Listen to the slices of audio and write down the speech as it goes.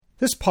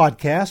This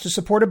podcast is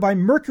supported by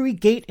Mercury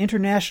Gate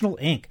International,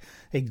 Inc.,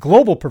 a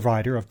global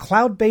provider of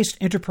cloud-based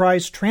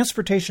enterprise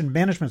transportation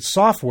management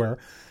software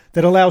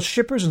that allows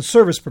shippers and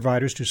service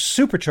providers to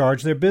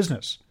supercharge their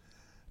business.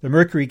 The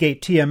Mercury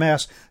Gate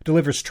TMS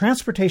delivers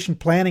transportation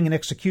planning and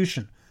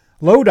execution,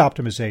 load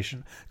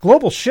optimization,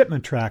 global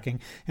shipment tracking,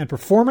 and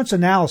performance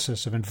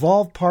analysis of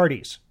involved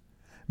parties.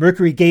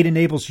 Mercury Gate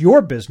enables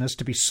your business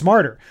to be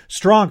smarter,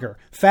 stronger,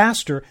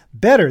 faster,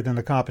 better than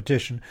the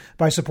competition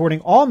by supporting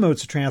all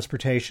modes of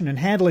transportation and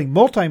handling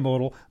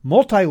multimodal,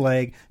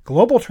 multi-leg,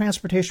 global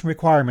transportation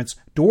requirements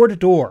door to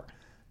door.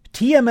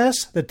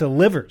 TMS that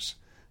delivers.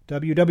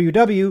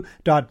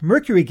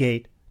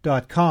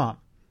 www.mercurygate.com.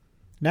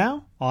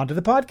 Now, on to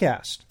the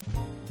podcast.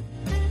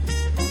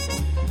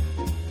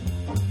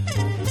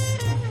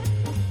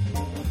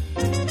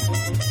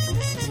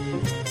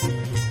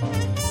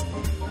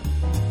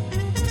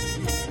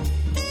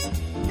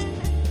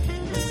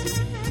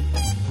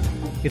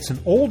 It's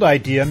an old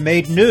idea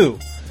made new.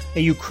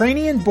 A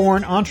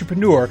Ukrainian-born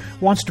entrepreneur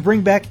wants to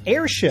bring back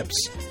airships,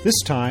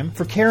 this time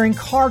for carrying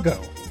cargo.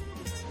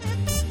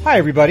 Hi,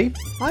 everybody.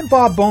 I'm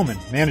Bob Bowman,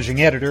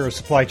 managing editor of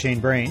Supply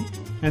Chain Brain,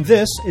 and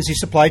this is the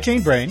Supply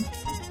Chain Brain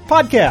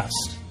podcast.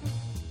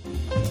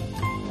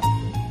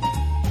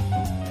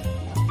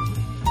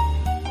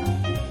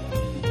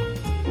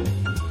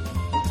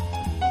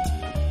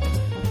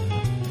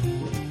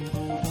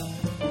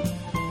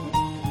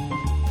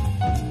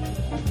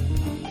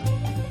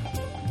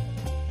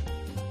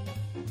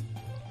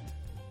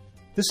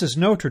 This is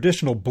no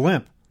traditional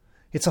blimp.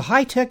 It's a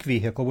high-tech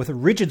vehicle with a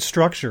rigid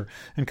structure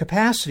and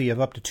capacity of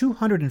up to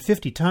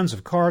 250 tons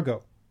of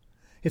cargo.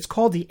 It's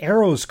called the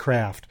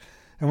Airship,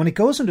 and when it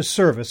goes into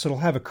service, it'll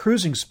have a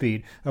cruising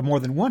speed of more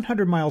than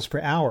 100 miles per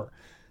hour,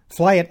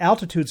 fly at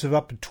altitudes of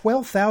up to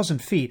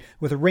 12,000 feet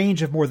with a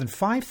range of more than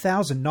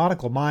 5,000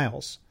 nautical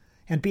miles,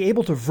 and be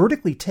able to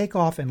vertically take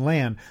off and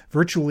land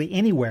virtually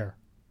anywhere.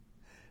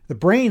 The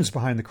brains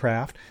behind the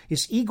craft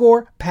is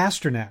Igor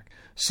Pasternak,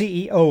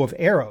 CEO of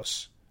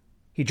Airship.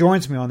 He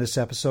joins me on this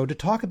episode to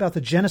talk about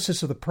the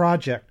genesis of the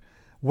project,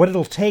 what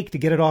it'll take to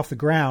get it off the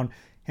ground,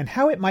 and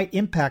how it might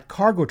impact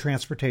cargo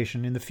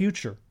transportation in the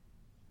future.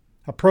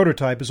 A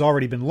prototype has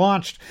already been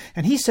launched,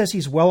 and he says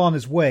he's well on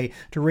his way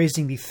to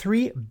raising the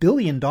 $3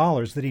 billion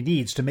that he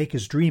needs to make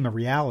his dream a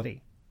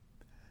reality.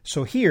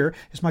 So here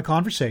is my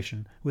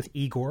conversation with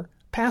Igor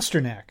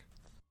Pasternak.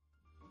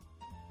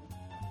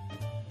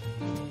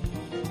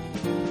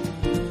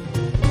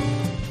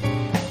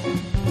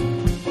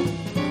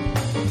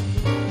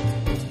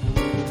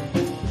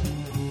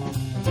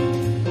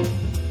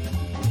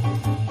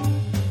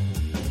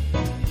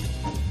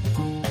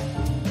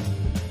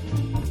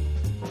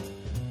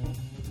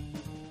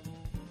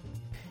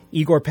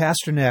 Igor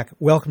Pasternak,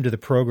 welcome to the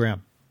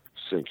program.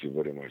 Thank you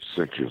very much.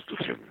 Thank you for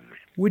having me.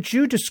 Would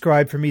you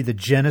describe for me the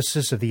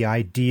genesis of the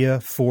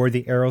idea for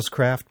the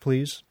Airship,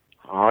 please?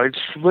 It's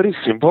very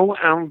simple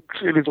and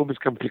a little bit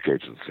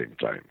complicated at the same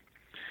time.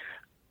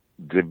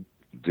 The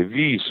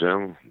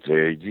vision,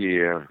 the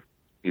idea,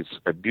 its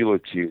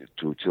ability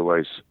to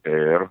utilize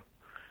air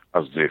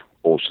as the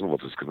ocean,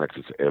 what is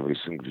connected to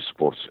everything, with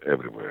ports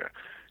everywhere.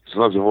 It's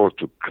another word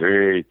to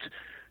create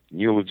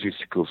new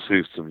logistical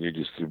system, new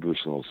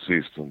distributional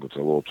system that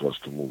allows us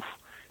to move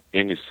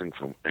anything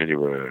from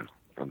anywhere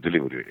and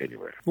deliver it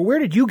anywhere. Well, where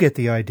did you get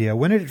the idea?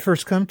 When did it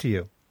first come to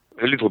you?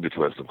 A little bit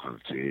less than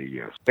 100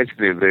 years.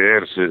 Basically,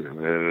 the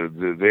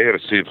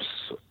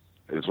airships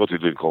is what you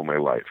do call my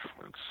life.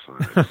 It's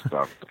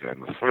start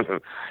kind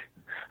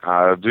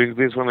of doing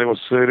this when I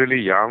was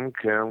really young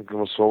and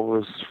was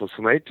always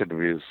fascinated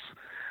with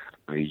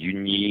a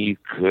unique,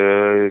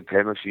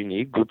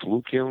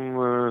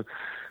 good-looking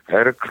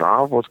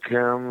aircraft that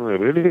can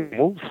really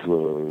move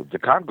the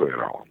cargo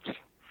around.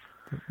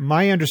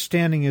 My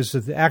understanding is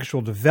that the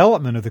actual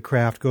development of the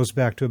craft goes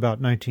back to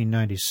about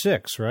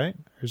 1996, right?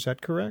 Is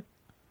that correct?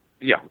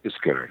 Yeah, it's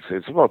correct.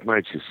 It's about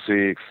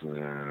 96.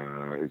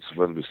 It's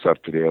when we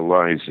started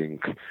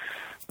realizing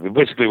we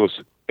basically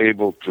was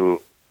able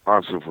to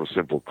answer for a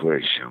simple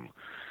question.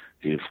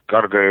 If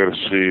cargo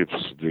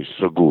airships, they're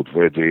so good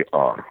where they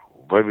are,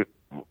 why we,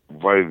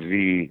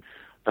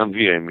 and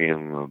we, I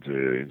mean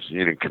the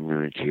engineering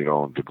community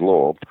around the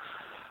globe,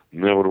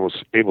 never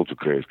was able to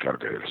create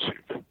cargo airship.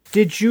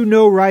 Did you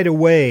know right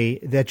away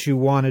that you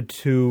wanted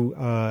to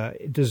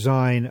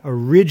design a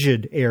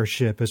rigid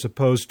airship as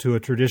opposed to a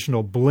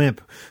traditional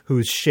blimp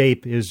whose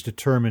shape is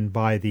determined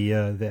by the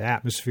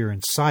atmosphere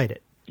inside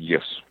it?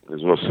 Yes, it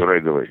was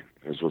right away.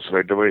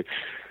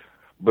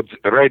 But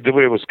right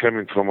away was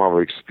coming from our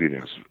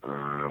experience,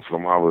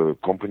 from our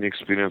company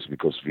experience,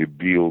 because we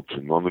built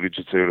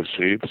non-rigid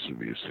airships,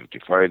 we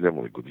certified them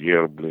with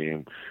Goodyear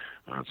blimp,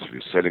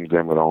 we're selling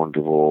them around the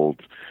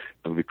world,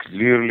 and we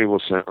clearly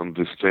was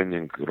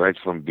understanding right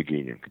from the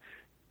beginning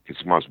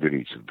it must be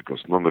rigid,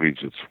 because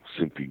non-rigid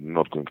simply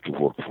not going to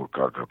work for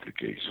cargo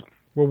application.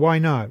 Well, why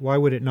not? Why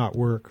would it not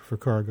work for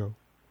cargo?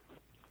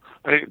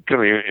 Can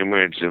you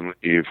imagine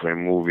if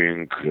I'm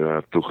moving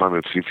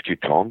 250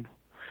 ton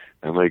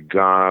and I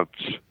got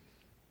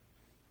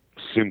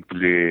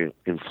simply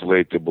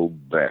inflatable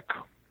bag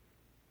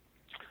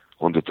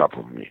on the top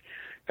of me.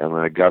 And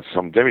I got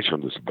some damage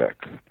on this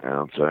back,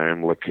 and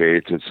I'm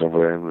located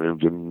somewhere in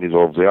the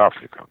middle of the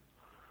Africa.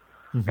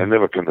 I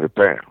never can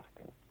repair.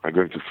 I'm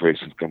going to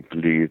face a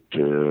complete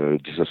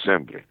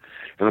disassembly.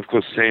 And of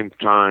course, same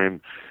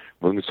time,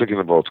 when we're talking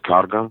about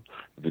cargo,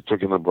 we're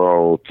talking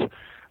about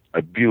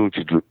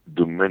ability to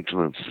do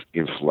maintenance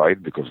in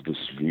flight, because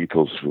these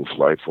vehicles will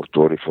fly for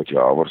 20, 40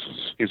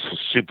 hours. It's a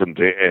ship in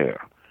the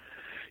air.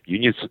 You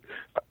need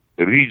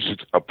a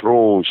rigid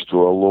approach to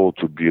allow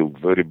to build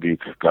very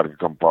big cargo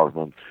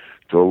compartment,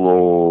 to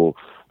allow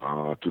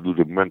to do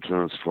the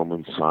maintenance from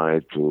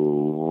inside,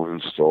 to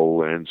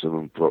install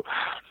engine.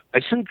 I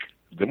think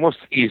the most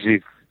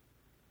easy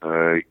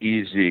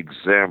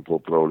example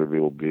probably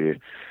will be,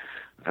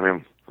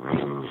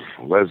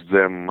 less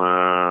than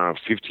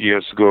 50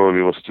 years ago,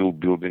 we were still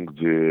building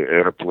the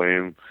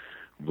airplane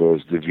where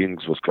the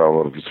wings was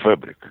covered with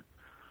fabric.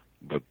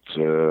 But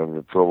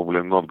we're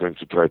probably not going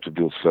to try to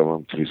build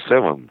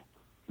 737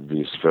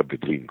 with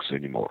fabric wings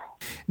anymore.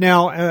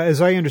 Now,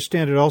 as I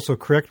understand it, also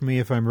correct me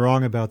if I'm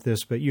wrong about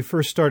this, but you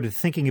first started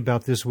thinking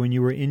about this when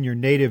you were in your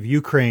native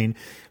Ukraine,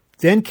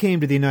 then came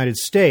to the United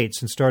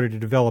States and started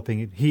developing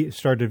it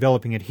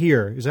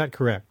here. Is that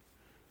correct?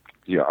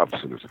 Yeah,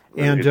 absolutely.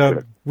 And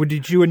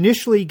did you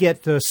initially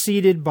get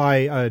seeded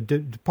by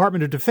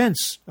Department of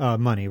Defense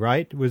money?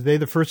 Right? Was they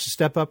the first to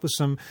step up with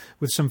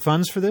some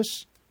funds for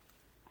this?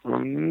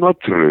 Not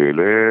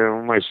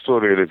really. My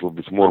story a little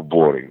bit more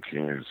boring.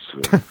 Yes,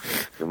 a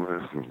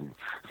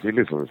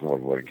little bit more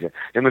boring. Yeah.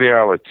 In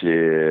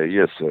reality,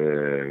 yes,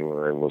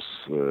 I was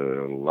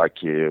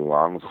lucky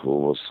one who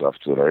was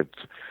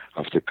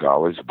after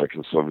college back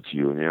in Soviet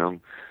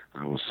Union.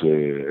 I was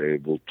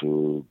able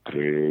to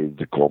create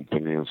the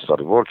company and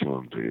start working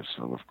on this.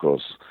 And of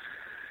course,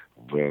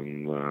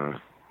 when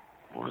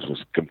it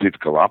was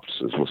complete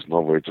collapse, there was no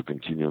way to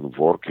continue and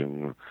work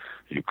in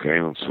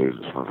Ukraine and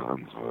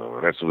the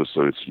rest of the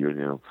Soviet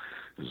Union.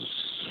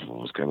 It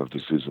was kind of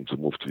decision to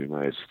move to the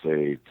United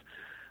States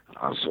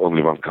as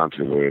only one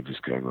country where this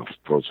kind of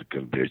project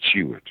can be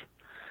achieved.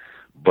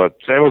 But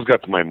I always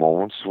got my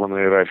moments when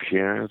I arrived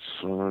here.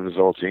 It's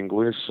without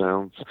English,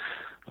 and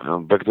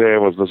back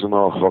there I doesn't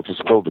know how to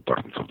spell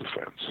Department of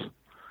Defense.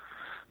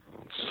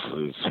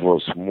 It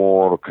was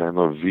more kind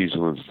of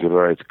vision, it's the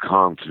right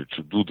country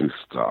to do this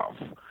stuff.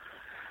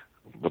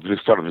 But we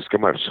started with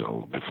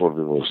commercial before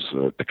we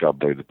was picked up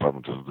by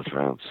Department of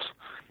Defense.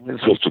 It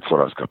just took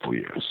for us a couple of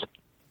years.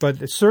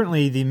 But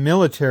certainly the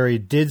military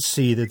did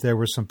see that there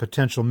were some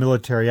potential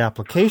military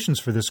applications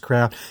for this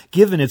craft,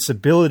 given its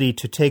ability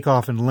to take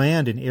off and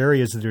land in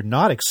areas that are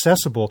not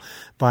accessible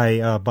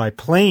by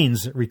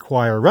planes that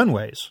require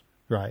runways,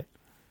 right?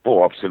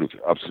 Oh, absolutely,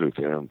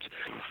 absolutely. And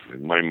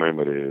in my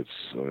memory,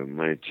 it's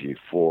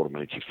 94,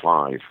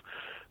 95,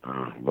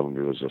 when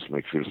we was just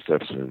make first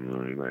steps in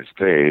the United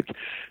States.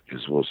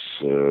 This was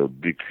a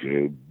big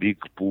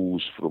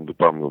push from the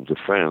Department of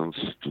Defense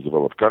to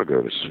develop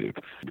cargo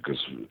airship,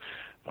 because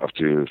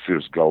after the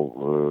first Gulf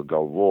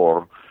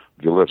War,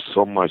 we left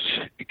so much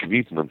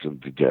equipment in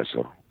the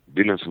desert,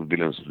 billions and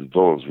billions of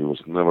dollars we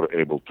was never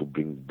able to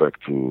bring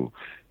back to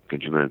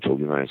continental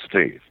United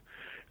States.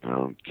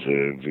 And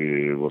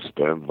we will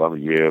spend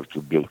 1 year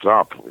to build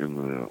up,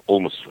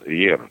 almost a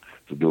year,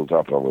 to build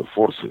up our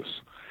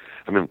forces.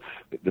 The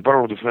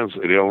Department of Defense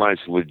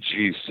realized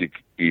logistics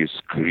is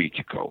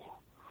critical.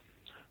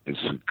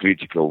 It's a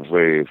critical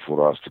way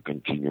for us to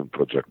continue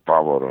Project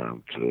Power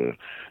and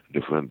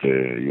defend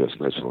the U.S.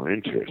 national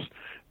interest.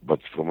 But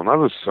from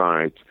another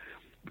side,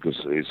 because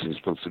it's the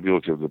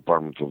responsibility of the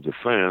Department of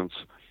Defense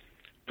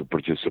to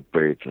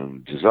participate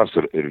in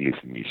disaster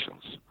relief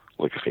missions,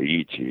 like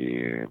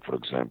Haiti, for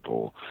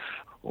example,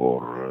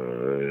 or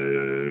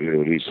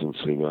recent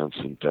events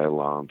in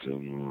Thailand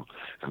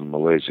and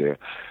Malaysia.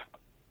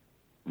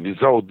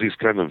 Without this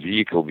kind of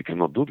vehicle, we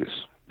cannot do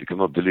this. We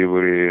cannot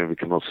deliver, we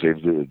cannot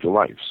save the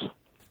lives.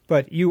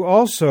 But you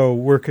also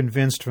were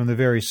convinced from the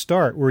very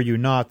start, were you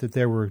not, that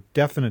there were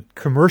definite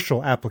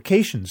commercial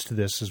applications to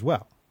this as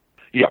well?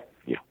 Yeah,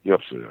 you're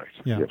absolutely right.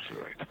 Yeah. You're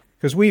absolutely right.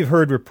 Because we've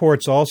heard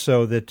reports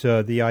also that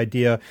the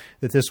idea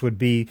that this would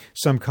be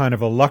some kind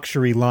of a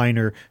luxury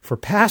liner for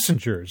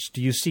passengers.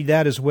 Do you see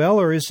that as well,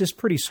 or is this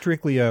pretty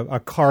strictly a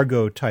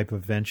cargo type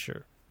of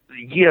venture?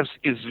 Yes,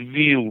 it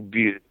will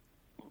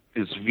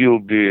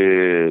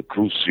be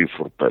cruise ship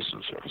for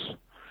passengers.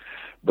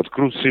 But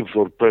cruise ship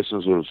for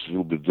passengers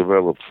will be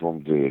developed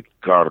from the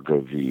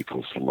cargo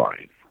vehicles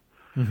line.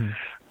 Mm-hmm.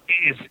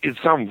 In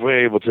some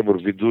way, whatever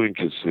we're doing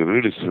is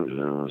really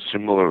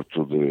similar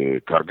to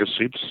the cargo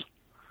ships.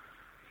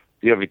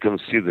 Yeah, we can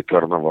see the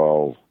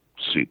Carnival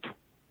ship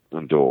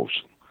in the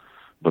ocean.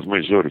 But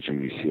majority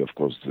we see, of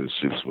course, the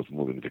ships with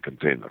moving the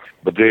container.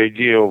 But the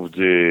idea of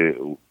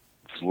the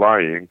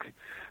flying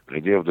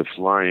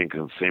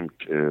and same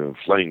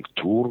flying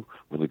tour,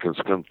 when you can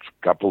spend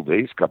couple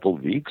days, couple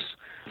weeks,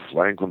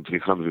 flying on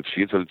 300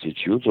 feet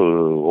altitude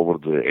over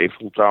the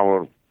Eiffel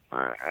Tower,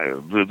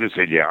 This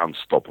idea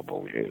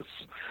unstoppable.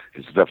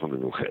 It's definitely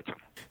will happen.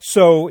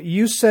 So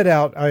you set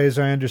out, as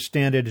I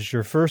understand it, as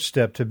your first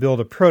step to build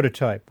a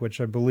prototype,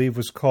 which I believe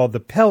was called the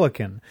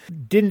Pelican.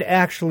 Didn't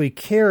actually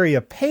carry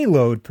a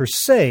payload per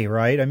se,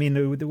 right? I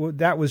mean,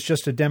 that was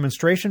just a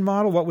demonstration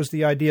model. What was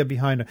the idea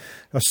behind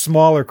a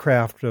smaller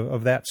craft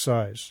of that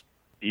size?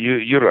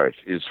 You're right.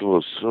 It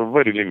was a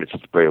very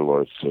limited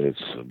payload. So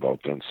it's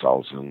about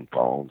 10,000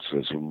 pounds.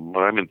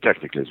 I mean,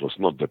 technically, it was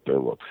not the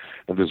payload.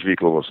 And this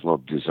vehicle was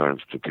not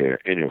designed to carry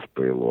any of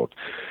payload.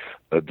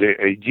 The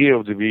idea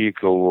of the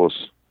vehicle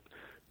was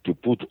to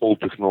put all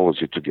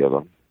technology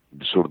together,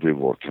 so they're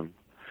working,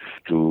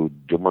 to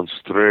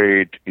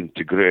demonstrate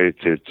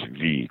integrated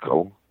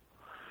vehicle.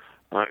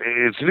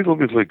 It's a little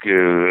bit like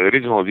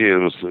original idea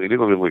was a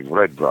little bit like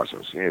Wright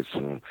brothers. Yes,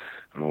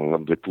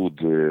 when they put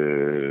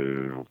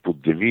the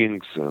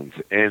wings and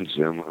the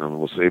engine and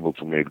was able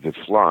to make the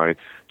fly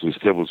to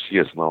establish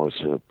yes now it's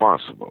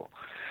possible.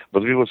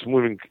 But we was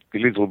moving a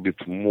little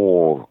bit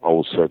more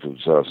outside of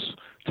just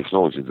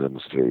technology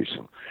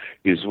demonstration.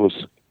 It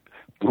was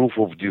proof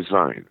of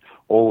design.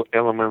 All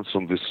elements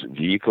on this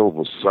vehicle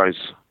was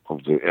size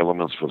of the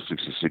elements for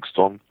 66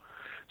 ton.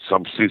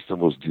 Some system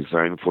was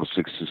designed for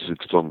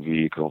 66 ton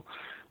vehicle.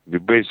 We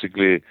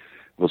basically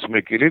was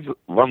making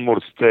one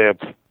more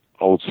step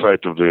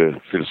outside of the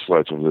first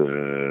flight of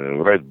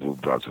the Wright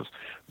brothers,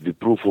 the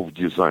proof of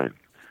design.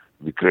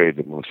 We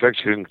created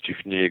manufacturing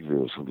technique, we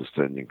was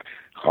understanding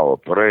how to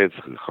operate,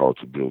 how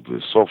to build the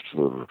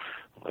software,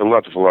 a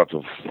lot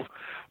of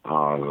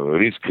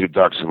risk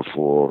reduction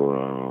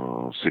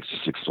for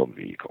 66 ton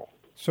vehicle.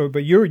 So,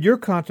 but you're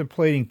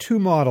contemplating two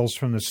models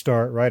from the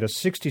start, right? A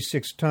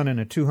 66 ton and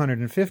a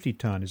 250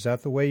 ton. Is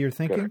that the way you're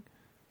thinking? Correct.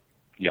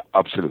 Yeah,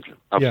 absolutely.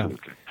 Yeah.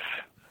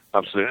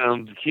 Absolutely.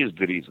 And here's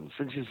the reason.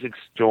 66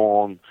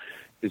 ton,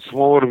 it's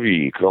smaller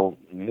vehicle,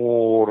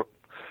 more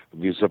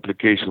with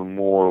application,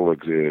 more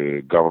like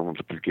the government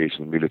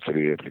application,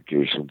 military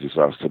application,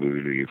 disaster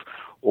relief,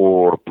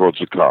 or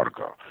project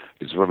cargo.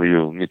 It's when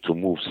you need to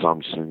move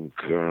something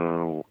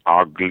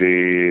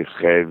ugly,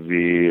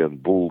 heavy,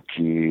 and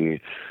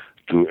bulky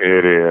to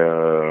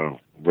area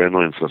where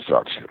no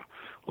infrastructure,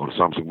 or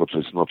something that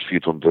is not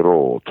fit on the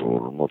road,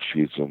 or not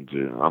fit on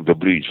the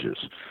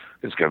bridges.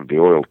 It can be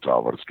oil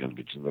tower, it can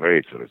be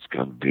generator, it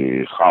can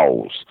be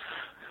house,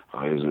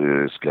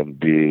 it can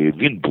be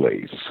wind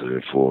blades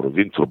for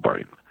wind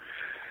turbine.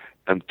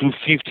 And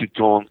 250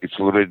 ton, it's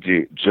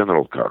already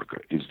general cargo.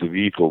 It's the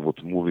vehicle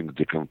that's moving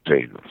the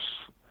containers.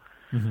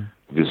 Mm-hmm.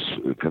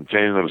 With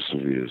containers,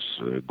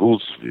 with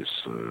goods,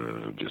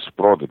 with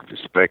product,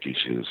 with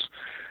packages.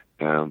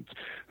 And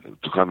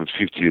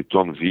 250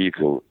 ton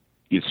vehicle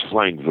is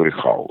flying very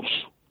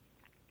house.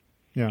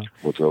 Yeah.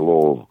 But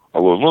allow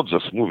not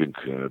just moving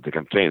the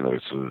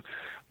containers,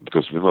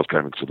 because we're not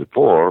coming to the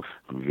port,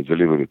 we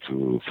deliver it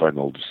to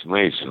final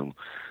destination,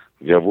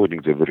 we're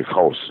avoiding the very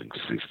housing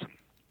system.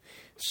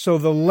 So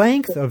the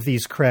length of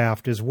these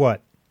craft is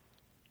what?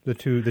 The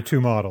two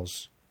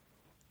models?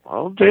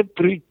 Well, they're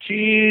pretty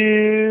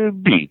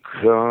big.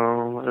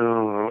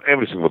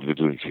 Everything what we're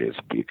doing here is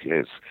big.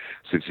 Yes,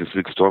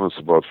 66 tons is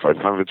about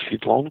 500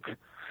 feet long,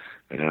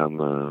 and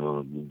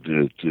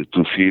the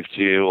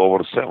 250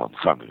 over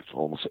 700,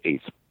 almost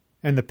 8.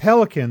 And the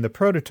Pelican, the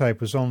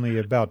prototype, was only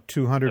about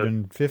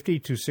 250,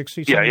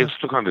 260? Yeah, it's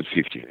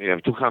 250. Yeah,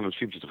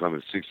 250,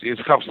 260.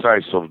 It's half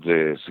size of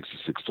the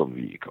 66-ton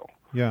vehicle.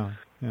 Yeah.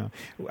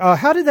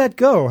 How did that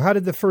go? How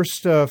did the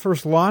first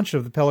launch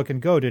of the Pelican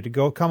go? Did it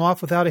come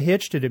off without a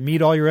hitch? Did it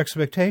meet all your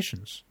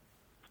expectations?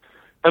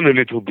 And a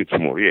little bit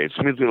more. Yeah, it's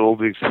meeting all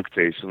the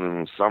expectations.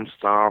 And some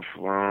stuff,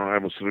 I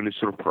was really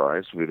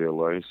surprised. We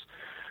realized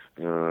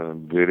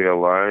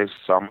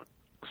some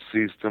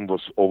system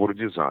was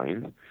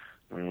over-designed.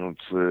 And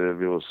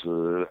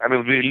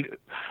we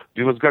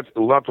got a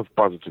lot of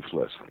positive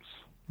lessons.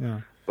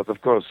 Yeah. But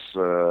of course,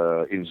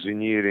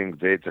 engineering,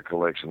 data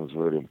collection is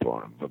very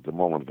important. But the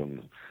moment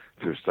when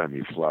first time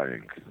you're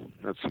flying,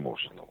 that's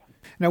emotional.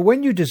 Now,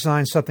 when you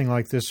design something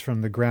like this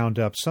from the ground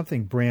up,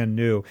 something brand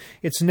new,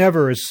 it's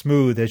never as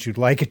smooth as you'd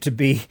like it to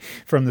be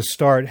from the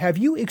start. Have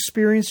you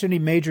experienced any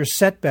major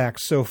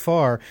setbacks so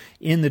far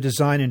in the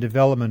design and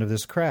development of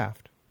this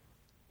craft?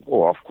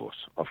 Oh, of course.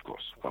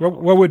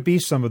 What would be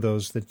some of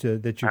those that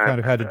you kind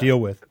of had to deal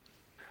with?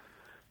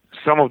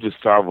 Some of the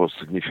stuff was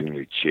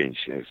significantly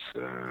changed.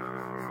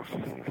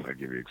 I'll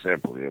give you an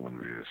example. Yeah, when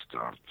we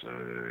start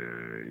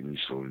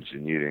initial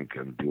engineering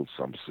and build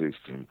some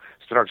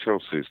structural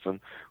system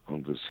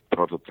on this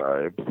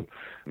prototype,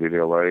 we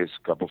realized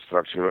a couple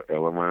structural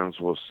elements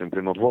was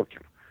simply not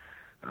working.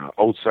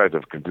 Outside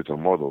of computer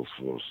models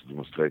was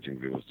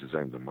demonstrating we was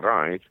designed them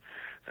right,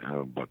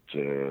 but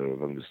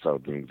when we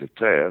start doing the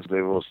test,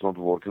 they was not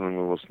working, and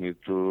we was need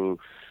to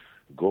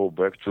go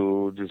back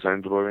to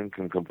design drawing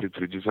and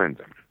completely redesign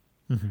them.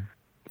 Mm-hmm.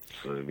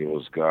 So we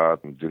was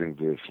got during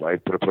the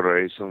flight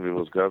preparation, we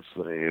was got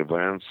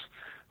events,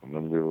 and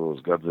then we was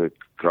got the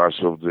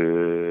crash of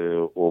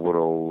the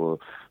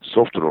overall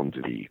software on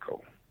the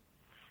vehicle.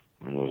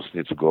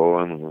 need to go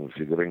and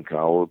figuring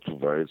out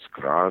where it's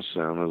crashed,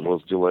 and it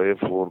was delayed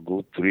for a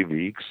good 3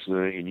 weeks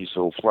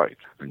initial flight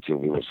until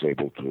we was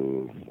able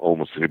to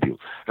almost rebuild.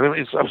 I mean,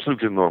 it's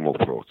absolutely normal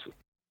process.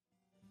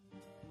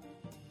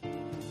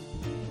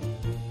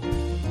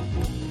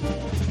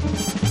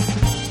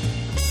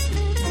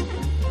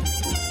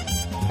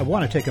 I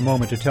want to take a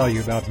moment to tell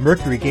you about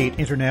Mercury Gate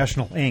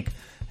International, Inc.,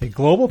 a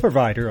global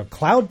provider of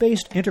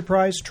cloud-based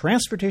enterprise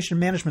transportation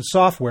management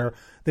software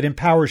that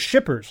empowers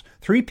shippers,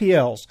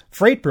 3PLs,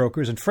 freight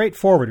brokers, and freight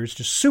forwarders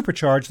to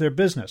supercharge their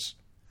business.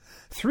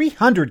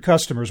 300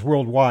 customers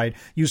worldwide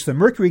use the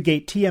Mercury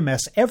Gate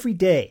TMS every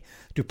day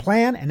to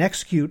plan and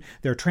execute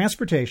their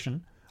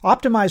transportation,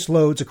 optimize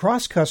loads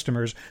across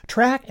customers,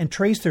 track and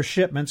trace their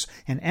shipments,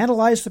 and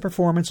analyze the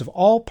performance of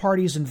all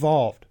parties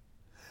involved.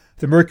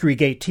 The Mercury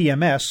Gate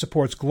TMS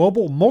supports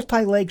global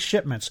multi-leg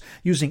shipments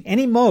using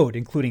any mode,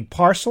 including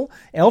parcel,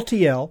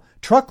 LTL,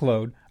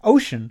 truckload,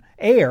 ocean,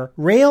 air,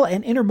 rail,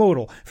 and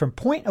intermodal, from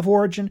point of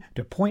origin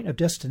to point of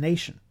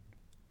destination.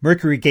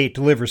 Mercury Gate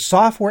delivers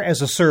software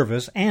as a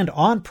service and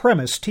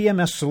on-premise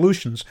TMS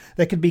solutions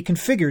that can be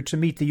configured to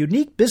meet the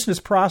unique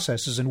business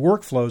processes and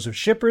workflows of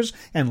shippers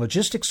and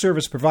logistics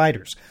service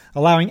providers,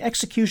 allowing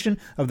execution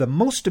of the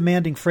most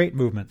demanding freight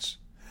movements.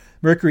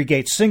 Mercury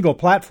Gate's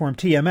single-platform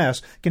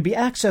TMS can be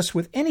accessed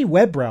with any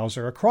web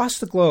browser across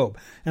the globe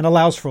and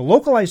allows for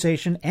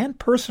localization and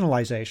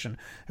personalization,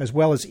 as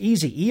well as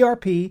easy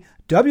ERP,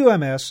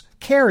 WMS,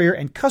 carrier,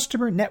 and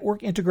customer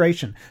network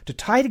integration to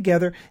tie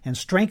together and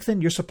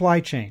strengthen your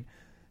supply chain.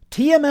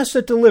 TMS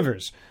that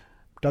delivers.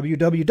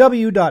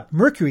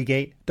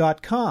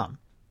 www.mercurygate.com.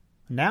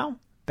 Now,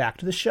 back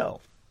to the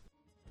show.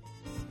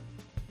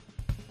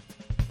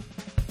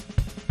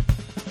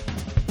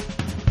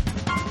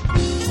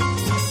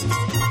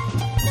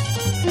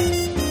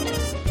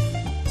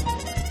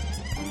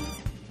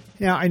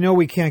 Now, I know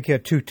we can't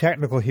get too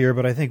technical here,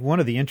 but I think one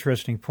of the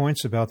interesting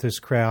points about this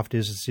craft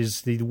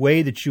is the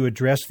way that you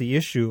address the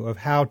issue of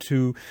how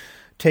to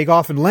take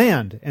off and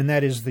land, and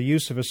that is the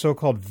use of a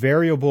so-called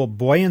variable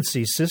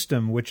buoyancy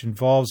system, which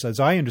involves, as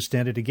I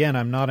understand it, again,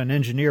 I'm not an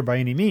engineer by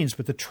any means,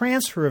 but the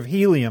transfer of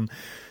helium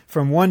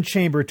from one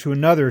chamber to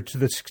another to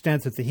the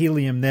extent that the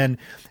helium then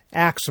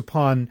acts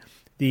upon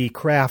the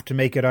craft to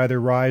make it either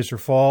rise or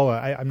fall.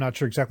 I'm not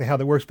sure exactly how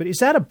that works, but is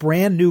that a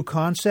brand new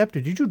concept? Or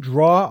did you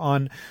draw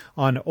on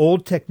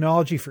old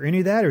technology for any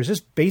of that? Or is this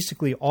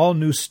basically all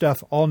new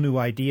stuff, all new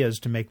ideas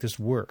to make this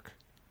work?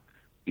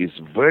 It's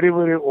very,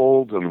 very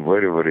old and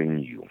very, very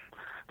new.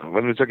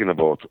 When we're talking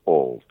about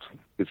old,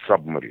 it's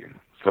submarine.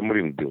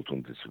 Submarine built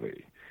on this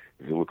way.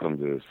 If you look on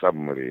the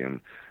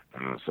submarine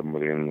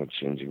not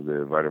changing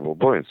the variable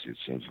buoyancy, it's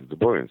changing the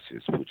buoyancy.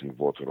 It's putting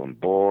water on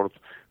board,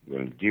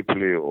 going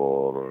deeply,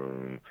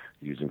 or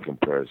using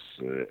compressed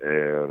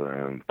air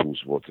and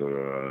pulls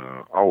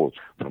water out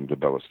from the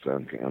ballast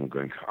tank and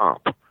going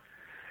up.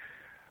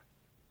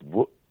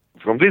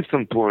 From this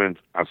standpoint,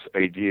 as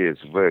idea is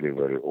very,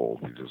 very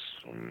old. We just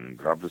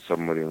grab the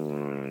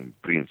submarine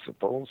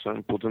principles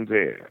and put in the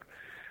air.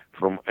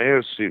 From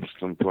airship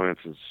standpoint,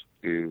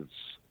 it's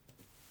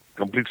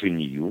completely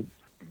new,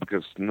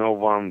 because no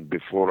one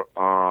before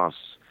us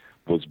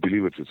was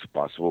believe it is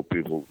possible.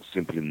 People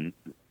simply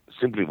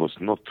was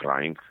not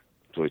trying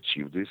to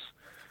achieve this,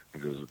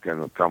 because the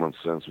kind of common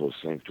sense was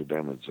saying to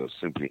them it's just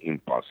simply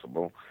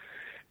impossible.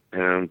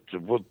 And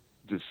what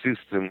the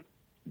system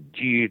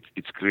did,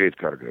 it's create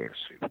cargo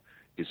airship.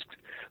 It's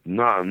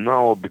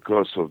now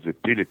because of the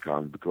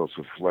Pelican, because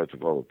of flight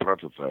of our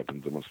prototype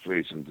and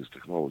demonstration, this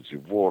technology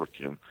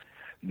working,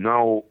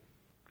 now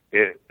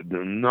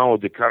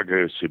the cargo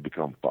airship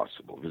become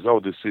possible.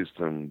 Without the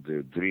system,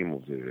 the dream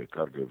of the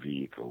cargo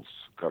vehicles,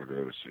 cargo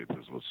airship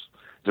was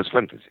just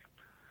fantasy.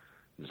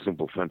 The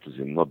simple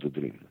fantasy, not the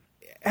dream.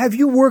 Have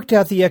you worked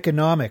out the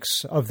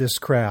economics of this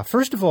craft?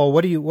 First of all,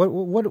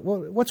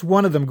 what's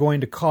one of them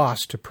going to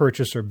cost to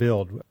purchase or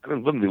build? I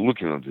mean, when we're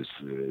looking at these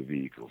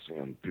vehicles,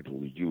 and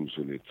people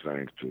usually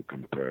trying to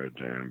compare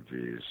them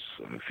with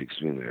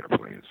fixed-wing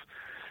airplanes,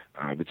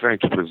 we're trying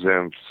to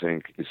present,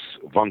 saying it's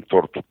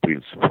one-third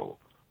principle.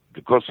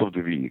 The cost of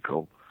the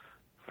vehicle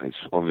is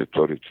only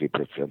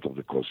 33% of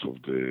the cost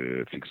of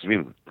the fixed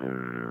wing.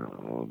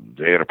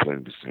 The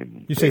airplane the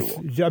same. You say,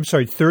 I'm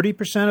sorry,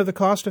 30% of the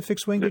cost of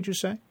fixed wing, did you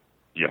say?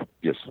 Yeah,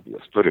 yes,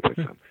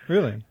 30%.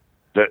 Really?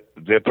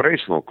 The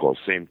operational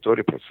cost, same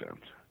 30%.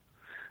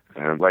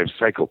 And life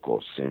cycle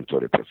cost, same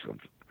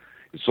 30%.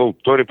 It's all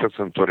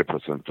 30%, 30%,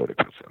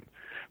 30%.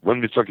 When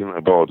we're talking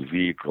about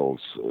vehicles,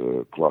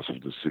 class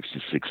of the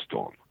 66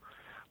 ton,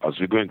 as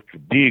we're going to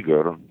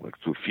bigger, like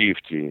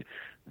 250,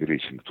 we're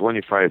reaching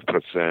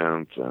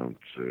 25%, and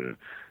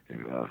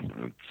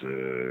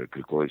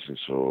calculations.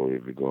 So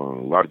if we go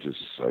on largest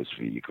size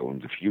vehicle in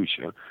the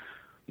future,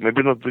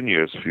 maybe not the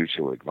nearest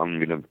future, like 1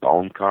 million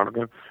pound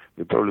cargo,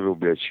 we probably will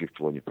be achieved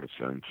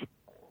 20%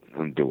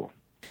 and below.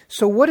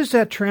 So what does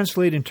that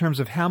translate in terms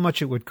of how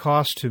much it would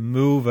cost to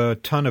move a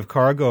ton of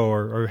cargo,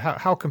 or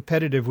how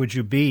competitive would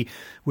you be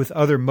with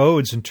other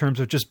modes in terms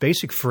of just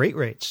basic freight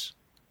rates?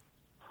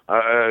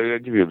 I'll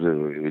give you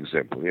the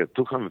example.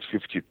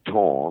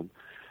 250-ton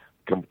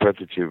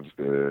competitive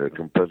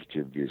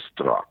these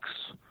trucks.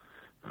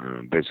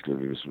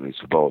 Basically,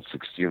 it's about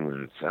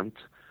 16 cents,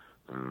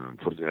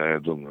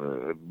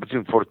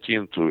 between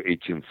 14 to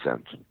 18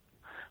 cents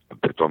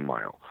per ton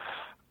mile.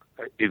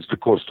 It's the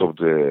cost of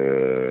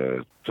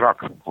the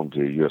truck on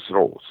the U.S.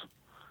 roads.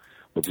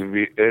 But if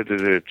we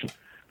added it,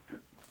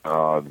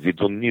 we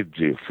don't need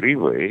the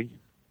freeway.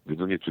 We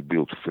don't need to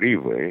build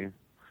freeway.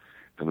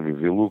 And if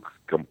we look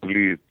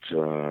complete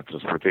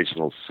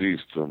transportational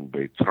system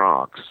by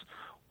trucks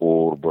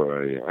or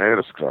by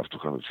aircraft,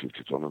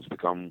 250 tons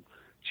become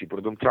cheaper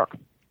than truck.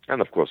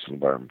 And of course,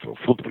 environmental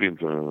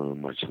footprint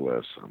much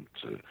less and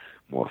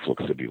more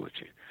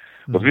flexibility.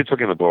 Mm-hmm. But we're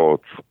talking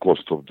about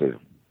cost of the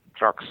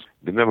trucks.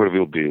 We never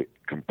will be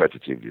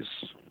competitive with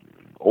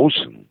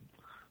ocean.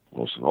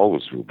 Ocean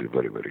always will be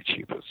very, very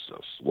cheap. As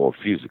law of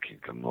physics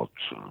cannot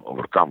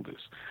overcome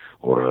this,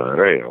 or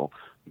rail,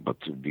 but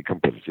be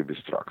competitive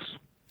with trucks.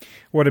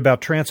 What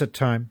about transit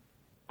time?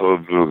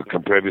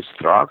 Compared with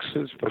trucks,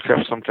 it's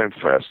perhaps sometimes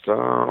faster.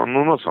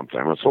 No, not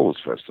sometimes. It's always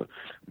faster.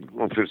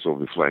 First of all,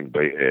 we're flying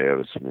by air.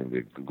 It's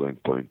we're going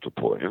point to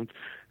point.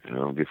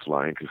 We're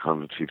flying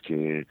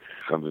 150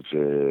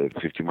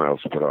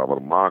 miles per hour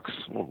max.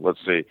 Well,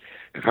 let's say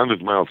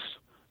 100 miles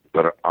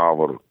per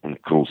hour on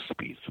cruise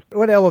speed.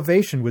 What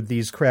elevation would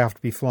these craft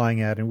be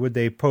flying at, and would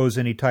they pose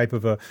any type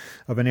of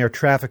an air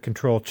traffic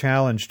control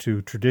challenge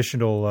to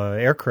traditional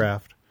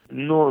aircraft?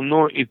 No,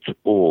 not at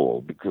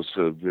all, because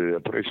the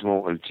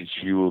operational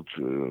altitude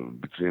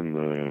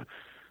between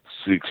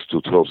 6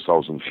 to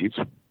 12,000 feet,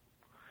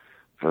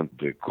 and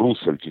the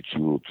cruise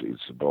altitude is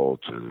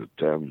about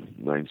 10,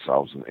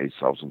 9,000,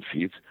 8,000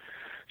 feet.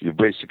 You're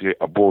basically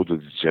above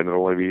the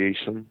general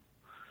aviation,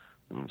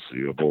 so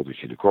you're above the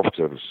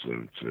helicopters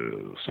and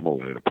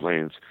small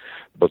airplanes,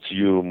 but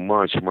you're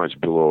much, much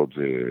below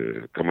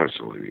the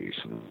commercial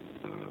aviation,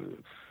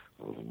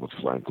 what's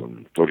flying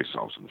on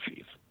 30,000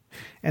 feet.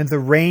 And the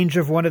range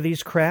of one of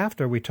these craft,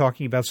 are we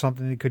talking about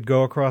something that could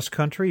go across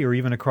country or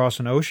even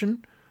across an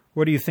ocean?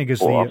 What do you think is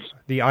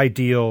the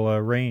ideal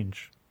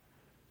range?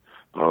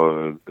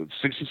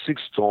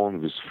 66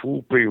 ton with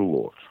full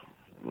payload.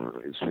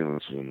 It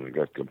means when I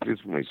got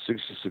complete my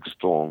 66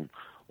 ton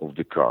of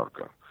the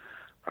cargo,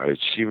 I'm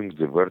achieving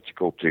the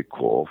vertical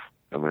takeoff,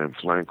 and I'm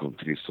flying on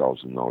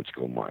 3,000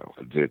 nautical miles.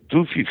 The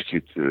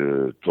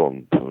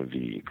 250-ton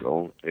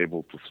vehicle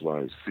able to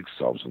fly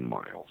 6,000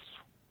 miles.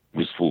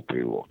 With full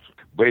payload.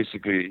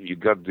 Basically, you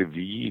got the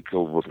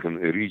vehicle that can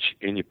reach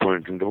any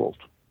point in the world.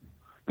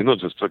 We're not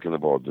just talking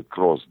about the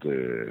cross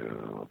the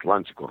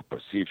Atlantic or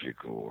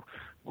Pacific or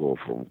go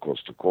from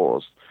coast to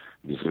coast.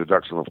 With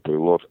reduction of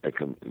payload, I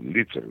can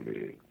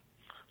literally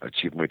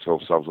achieve my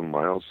 12,000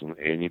 miles on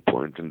any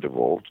point in the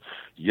world.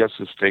 Yes,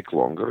 it takes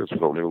longer. It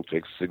probably will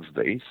take 6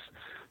 days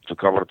to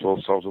cover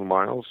 12,000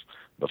 miles,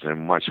 but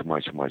I'm much,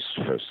 much, much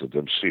faster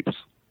than ships.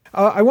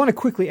 I want to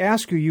quickly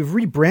ask you, you've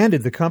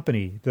rebranded the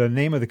company. The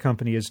name of the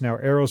company is now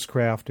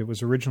Aeroscraft. It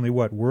was originally,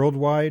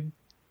 Worldwide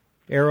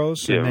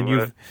Aeros? Yeah, and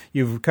then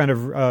you've kind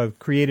of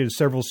created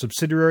several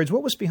subsidiaries.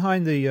 What was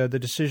behind the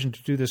decision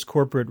to do this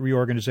corporate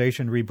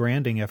reorganization,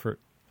 rebranding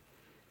effort?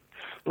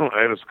 Well,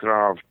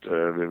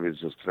 Aeroscraft, we were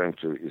just trying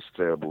to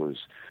establish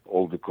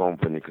all the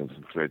company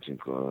concentrating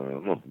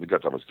we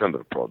got our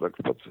standard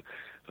product, but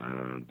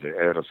the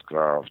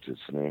Aeroscraft is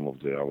the name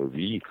of our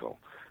vehicle.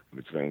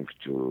 We're trying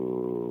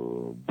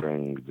to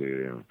bring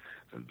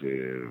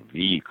the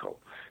vehicle.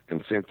 At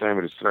the same time,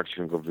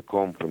 restructuring of the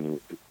company,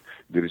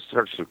 the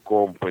restructured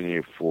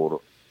company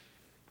for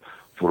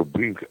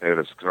bring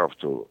Aeroscraft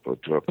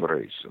to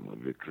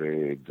operation. We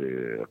create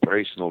the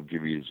operational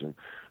division,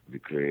 we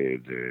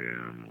create the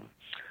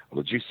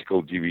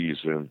logistical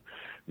division.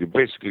 We're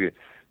basically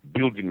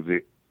building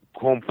the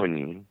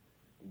company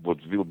that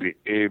will be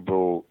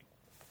able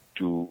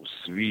to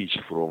switch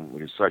from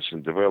research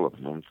and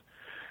development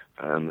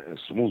and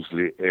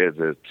smoothly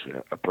added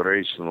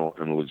operational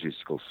and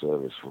logistical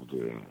service for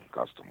the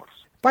customers.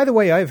 By the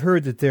way, I've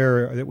heard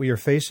that we are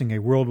facing a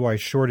worldwide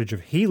shortage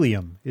of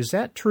helium. Is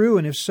that true?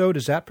 And if so,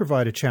 does that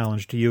provide a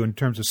challenge to you in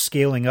terms of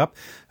scaling up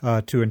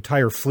to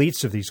entire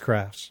fleets of these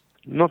crafts?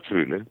 Not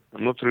really.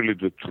 Not really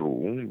the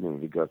true.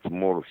 We got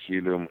more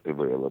helium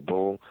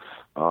available.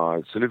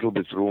 It's a little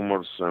bit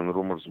rumors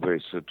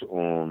based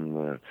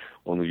on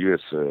the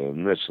U.S.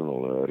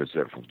 National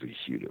Reserve of the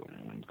helium,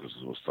 because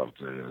it will start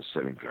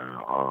selling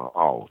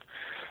out.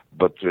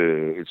 But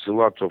it's a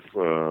lot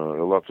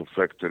of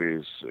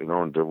factories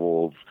around the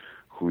world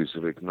who is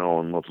right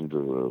now not in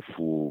the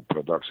full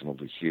production of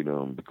the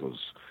helium because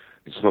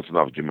it's not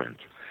enough demand.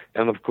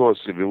 And of course,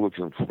 if you're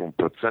looking from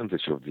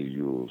percentage of the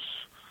use,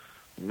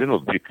 we're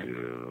not big,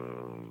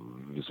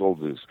 with all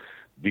this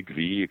big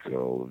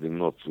vehicle, we're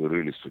not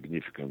really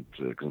significant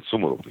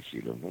consumer of the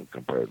helium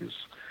compared with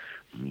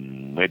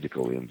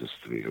medical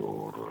industry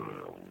or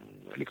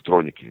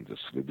electronic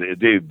industry. They're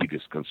the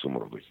biggest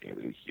consumer of the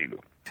helium.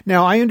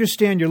 Now, I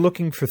understand you're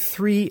looking for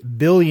 $3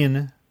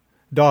 billion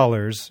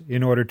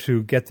in order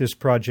to get this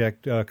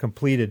project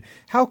completed.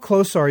 How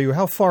close are you?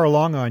 How far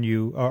along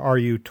are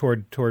you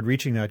toward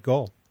reaching that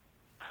goal?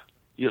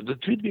 Yeah, the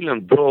 $3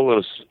 billion,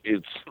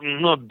 it's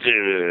not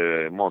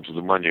the amount of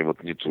the money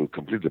that need to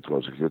complete the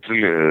project. The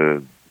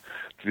 $3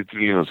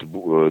 trillion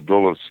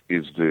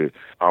is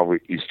our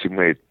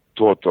estimate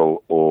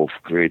total of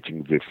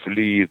creating the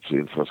fleet,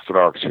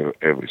 infrastructure,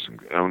 everything.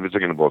 And we're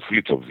talking about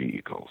fleet of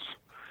vehicles.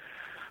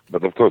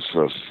 But of course,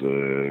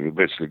 we're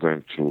basically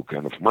going through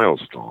kind of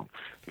milestone.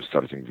 We're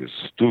starting with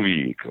 2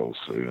 vehicles,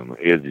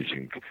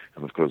 editing,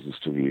 and of course these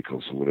 2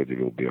 vehicles already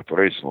will be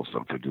operational,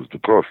 start produce the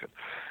profit.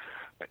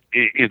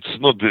 It's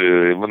not,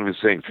 when we're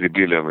saying $3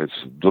 billion, it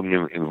don't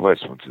mean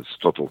investment, it's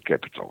total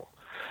capital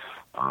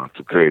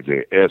to create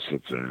the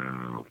asset,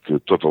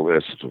 the total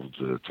asset of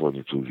the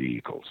 22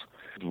 vehicles.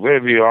 Where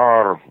we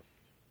are,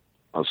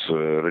 as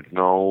right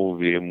now,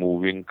 we are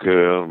moving,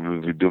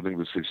 we're building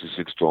the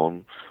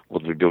 66-ton.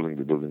 What we're building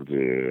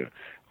the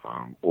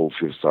all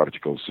first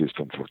article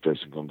system for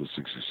testing on the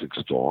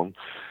 66-ton.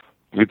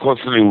 We're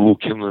constantly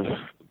looking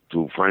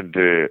to find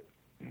the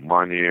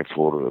money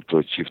to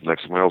achieve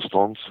next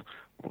milestones.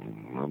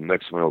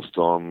 Next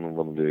milestone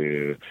let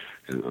me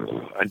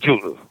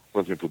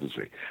put it this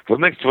way. For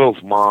the next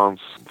 12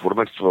 months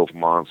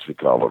we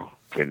cover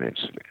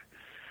financially.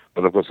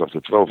 But of course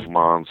after 12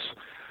 months,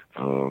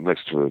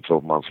 next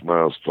 12 months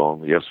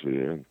milestone, yes,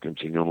 we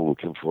continue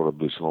looking for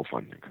additional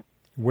funding.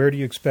 Where do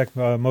you expect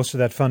most of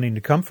that funding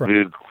to come from?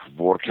 We're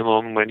working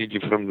on many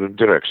different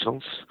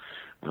directions.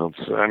 And,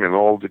 I mean,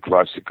 all the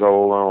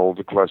classical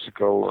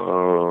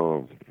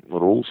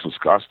rules as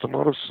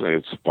customers,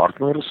 it's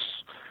partners,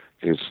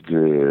 it's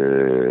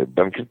the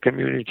banking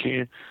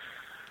community,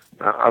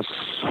 as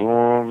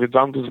we've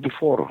done this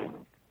before.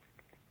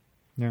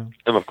 Yeah.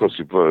 And of course,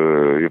 you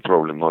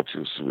probably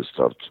noticed we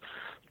start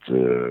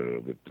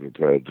the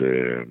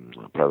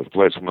private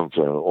placement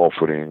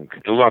offering,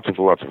 a lot of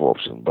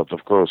options. But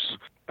of course,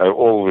 I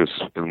always,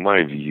 in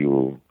my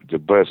view, the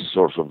best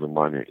source of the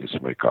money is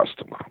my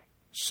customer.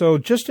 So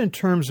just in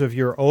terms of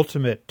your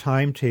ultimate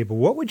timetable,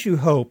 what would you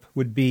hope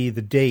would be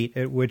the date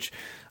at which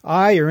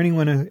I or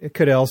anyone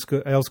else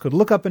could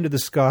look up into the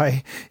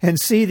sky and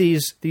see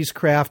these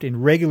craft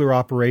in regular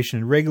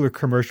operation, regular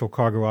commercial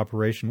cargo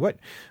operation? What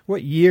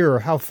year or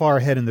how far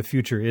ahead in the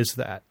future is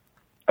that?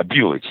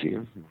 Ability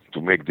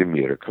to make the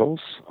miracles,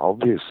 I'll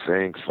be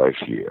saying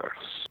 5 years.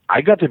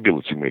 I got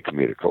ability to make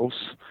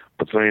miracles,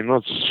 but I'm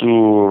not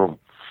sure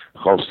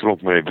how strong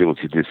my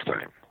ability this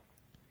time.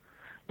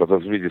 But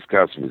as we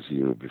discussed with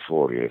you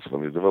before, yes,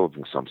 when you're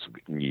developing something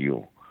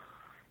new,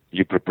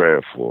 you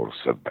prepare for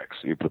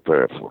setbacks, you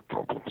prepare for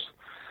problems,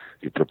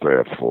 you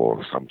prepare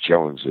for some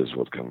challenges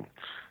what can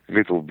a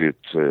little bit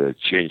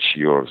change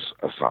your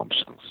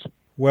assumptions.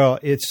 Well,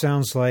 it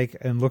sounds like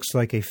and looks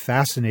like a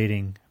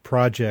fascinating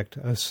project.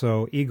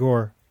 So,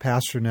 Igor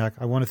Pasternak,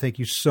 I want to thank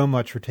you so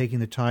much for taking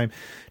the time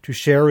to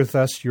share with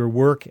us your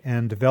work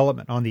and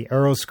development on the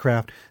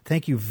Airship.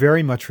 Thank you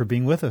very much for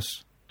being with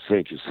us.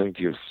 Thank you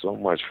so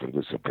much for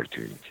this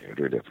opportunity. I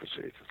really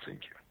appreciate it.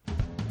 Thank you.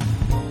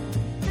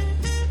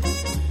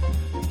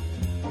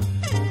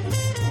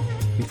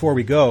 Before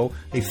we go,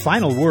 a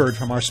final word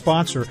from our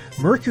sponsor,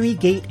 Mercury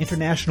Gate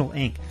International,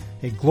 Inc.,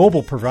 a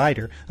global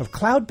provider of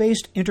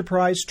cloud-based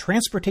enterprise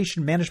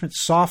transportation management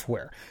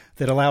software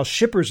that allows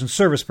shippers and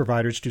service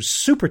providers to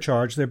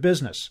supercharge their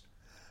business.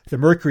 The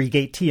Mercury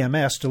Gate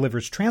TMS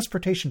delivers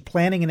transportation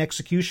planning and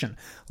execution,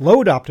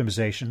 load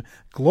optimization,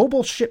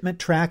 global shipment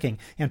tracking,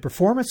 and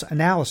performance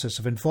analysis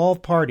of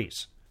involved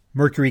parties.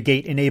 Mercury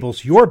Gate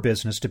enables your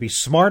business to be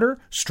smarter,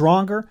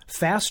 stronger,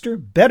 faster,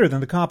 better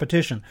than the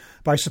competition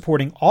by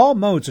supporting all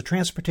modes of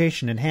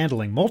transportation and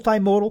handling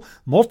multimodal,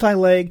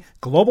 multi-leg,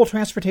 global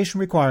transportation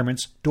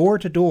requirements door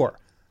to door.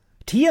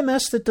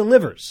 TMS that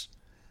delivers.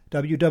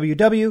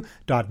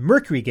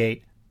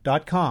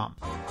 www.mercurygate.com.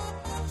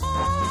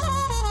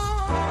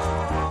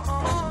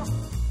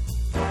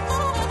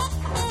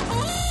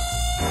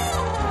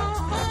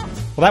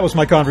 Well, that was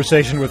my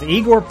conversation with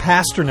Igor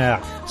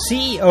Pasternak,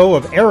 CEO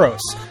of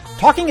Aeros,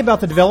 talking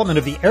about the development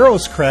of the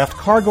Aeroscraft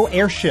cargo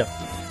airship.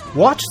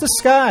 Watch the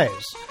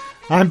skies.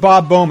 I'm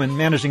Bob Bowman,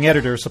 Managing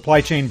Editor of Supply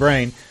Chain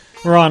Brain.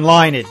 We're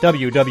online at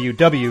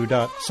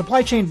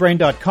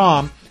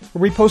www.supplychainbrain.com,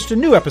 where we post a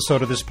new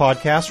episode of this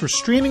podcast for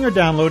streaming or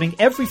downloading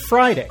every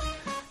Friday.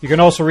 You can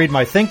also read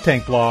my Think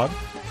Tank blog,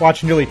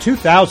 watch nearly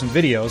 2,000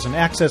 videos, and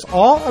access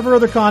all of our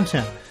other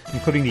content,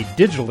 including the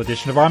digital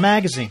edition of our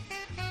magazine.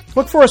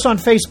 Look for us on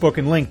Facebook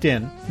and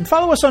LinkedIn, and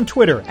follow us on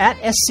Twitter at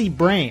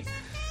SCBrain.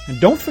 And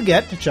don't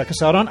forget to check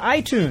us out on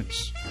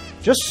iTunes.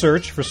 Just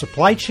search for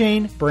Supply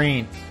Chain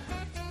Brain.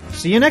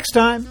 See you next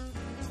time.